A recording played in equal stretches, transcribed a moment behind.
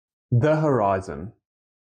The horizon.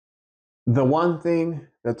 The one thing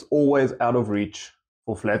that's always out of reach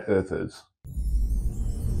for flat earthers.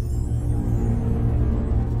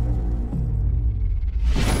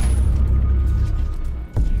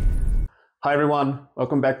 Hi everyone,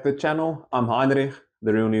 welcome back to the channel. I'm Heinrich,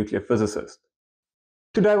 the real nuclear physicist.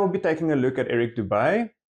 Today we'll be taking a look at Eric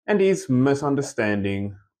Dubay and his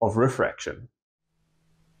misunderstanding of refraction.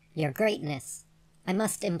 Your Greatness, I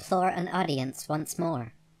must implore an audience once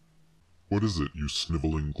more. What is it, you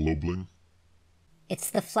sniveling globling? It's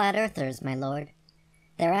the flat earthers, my lord.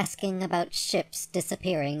 They're asking about ships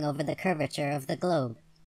disappearing over the curvature of the globe.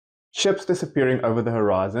 Ships disappearing over the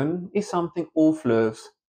horizon is something all flirts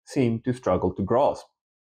seem to struggle to grasp.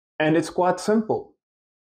 And it's quite simple.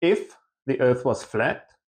 If the Earth was flat,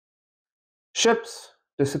 ships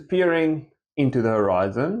disappearing into the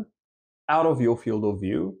horizon, out of your field of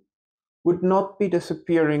view, would not be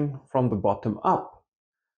disappearing from the bottom up,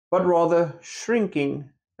 but rather shrinking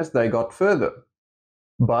as they got further.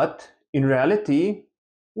 But in reality,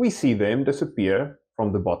 we see them disappear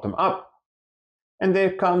from the bottom up. And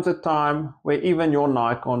there comes a time where even your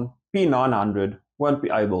Nikon P900 won't be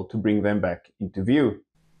able to bring them back into view.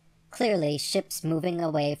 Clearly, ships moving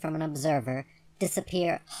away from an observer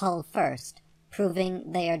disappear hull first,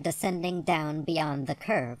 proving they are descending down beyond the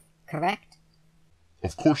curve, correct?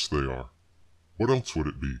 Of course they are. What else would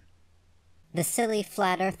it be? The silly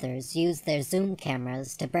flat earthers use their zoom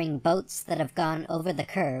cameras to bring boats that have gone over the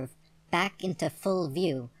curve back into full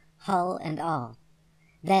view, hull and all.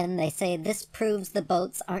 Then they say this proves the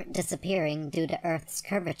boats aren't disappearing due to Earth's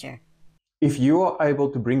curvature. If you are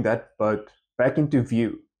able to bring that boat back into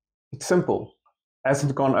view, it's simple.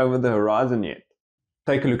 Hasn't gone over the horizon yet.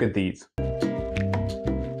 Take a look at these.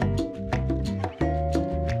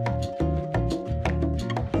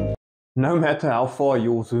 No matter how far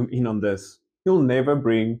you'll zoom in on this, you'll never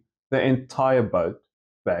bring the entire boat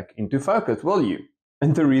back into focus, will you?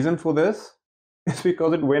 And the reason for this is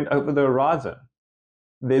because it went over the horizon.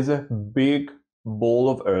 There's a big ball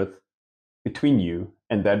of earth between you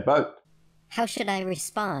and that boat. How should I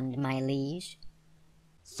respond, my liege?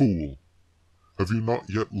 Fool! Have you not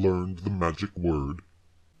yet learned the magic word?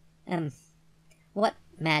 What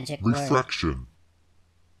magic word? Refraction!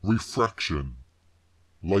 Refraction!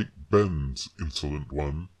 Light bends, insolent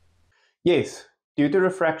one. Yes, due to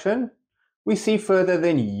refraction, we see further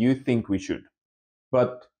than you think we should.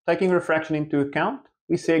 But taking refraction into account,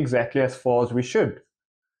 we see exactly as far as we should.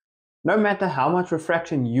 No matter how much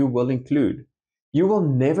refraction you will include, you will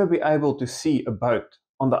never be able to see a boat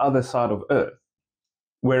on the other side of Earth.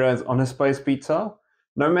 Whereas on a space pizza,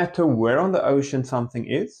 no matter where on the ocean something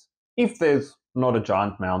is, if there's not a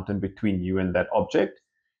giant mountain between you and that object,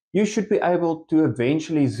 you should be able to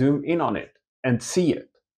eventually zoom in on it and see it.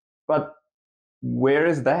 But where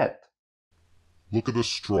is that? Look at a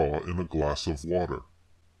straw in a glass of water.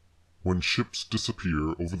 When ships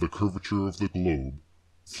disappear over the curvature of the globe,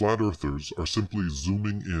 flat earthers are simply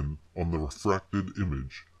zooming in on the refracted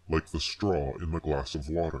image like the straw in the glass of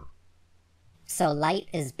water. So light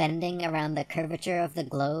is bending around the curvature of the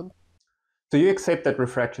globe? So you accept that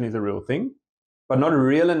refraction is a real thing, but not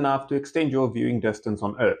real enough to extend your viewing distance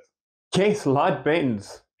on Earth. Yes, light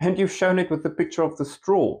bends, and you've shown it with the picture of the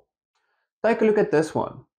straw. Take a look at this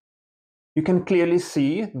one. You can clearly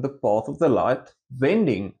see the path of the light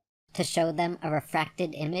bending. To show them a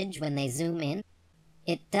refracted image when they zoom in?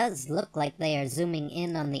 It does look like they are zooming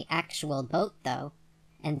in on the actual boat, though,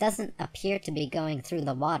 and doesn't appear to be going through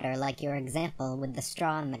the water like your example with the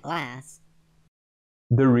straw in the glass.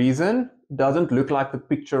 The reason it doesn't look like the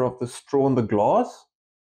picture of the straw in the glass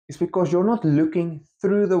is because you're not looking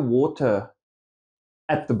through the water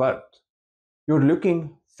at the boat. You're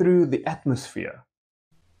looking through the atmosphere.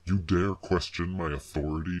 You dare question my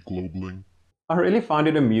authority, globling? I really find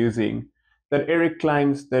it amusing that Eric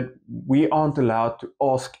claims that we aren't allowed to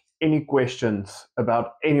ask any questions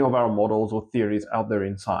about any of our models or theories out there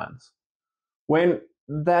in science, when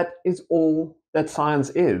that is all that science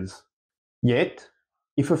is. Yet,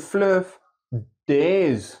 if a flurf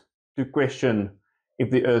dares to question if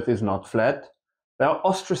the Earth is not flat, they are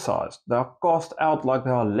ostracized, they are cast out like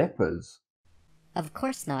they are lepers. Of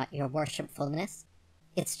course not, your worshipfulness.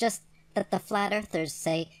 It's just that the flat earthers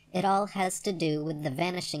say it all has to do with the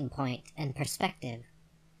vanishing point and perspective.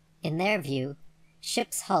 In their view,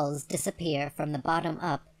 ships' hulls disappear from the bottom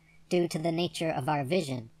up due to the nature of our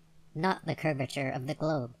vision, not the curvature of the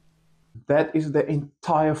globe. That is the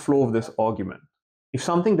entire flaw of this argument. If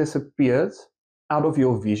something disappears out of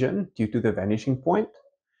your vision due to the vanishing point,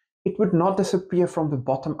 it would not disappear from the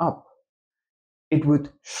bottom up. It would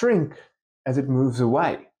shrink as it moves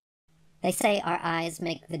away. They say our eyes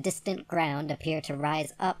make the distant ground appear to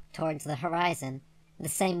rise up towards the horizon, the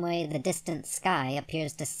same way the distant sky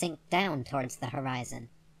appears to sink down towards the horizon.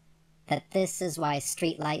 That this is why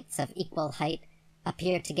streetlights of equal height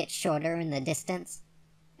appear to get shorter in the distance,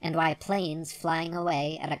 and why planes flying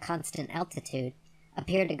away at a constant altitude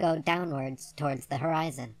appear to go downwards towards the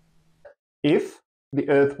horizon. If the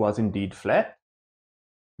Earth was indeed flat,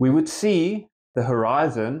 we would see the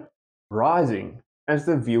horizon rising as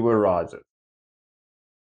the viewer rises.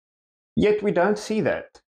 Yet we don't see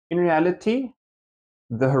that. In reality,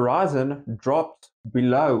 the horizon drops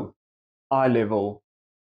below eye level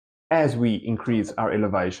as we increase our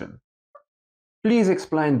elevation. Please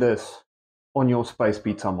explain this on your space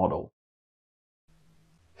pizza model.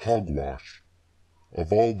 Hogwash.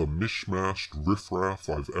 Of all the mishmashed riffraff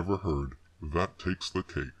I've ever heard, that takes the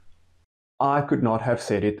cake. I could not have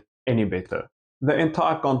said it any better. The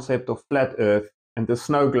entire concept of flat Earth and the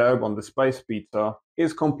snow globe on the space pizza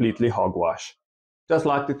is completely hogwash. Just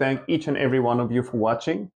like to thank each and every one of you for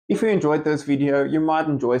watching. If you enjoyed this video, you might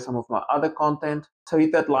enjoy some of my other content, so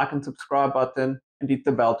hit that like and subscribe button and hit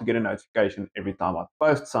the bell to get a notification every time I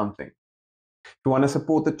post something. If you want to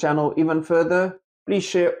support the channel even further, please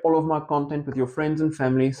share all of my content with your friends and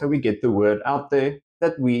family so we get the word out there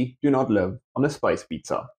that we do not live on a space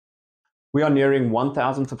pizza. We are nearing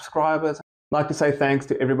 1,000 subscribers. I'd like to say thanks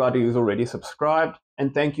to everybody who's already subscribed,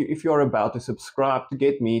 and thank you if you're about to subscribe to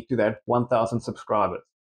get me to that 1,000 subscribers.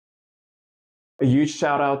 A huge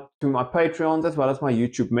shout out to my Patreons as well as my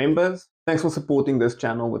YouTube members. Thanks for supporting this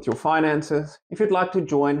channel with your finances. If you'd like to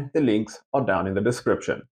join, the links are down in the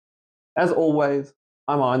description. As always,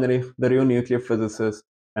 I'm Heinrich, the real nuclear physicist,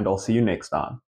 and I'll see you next time.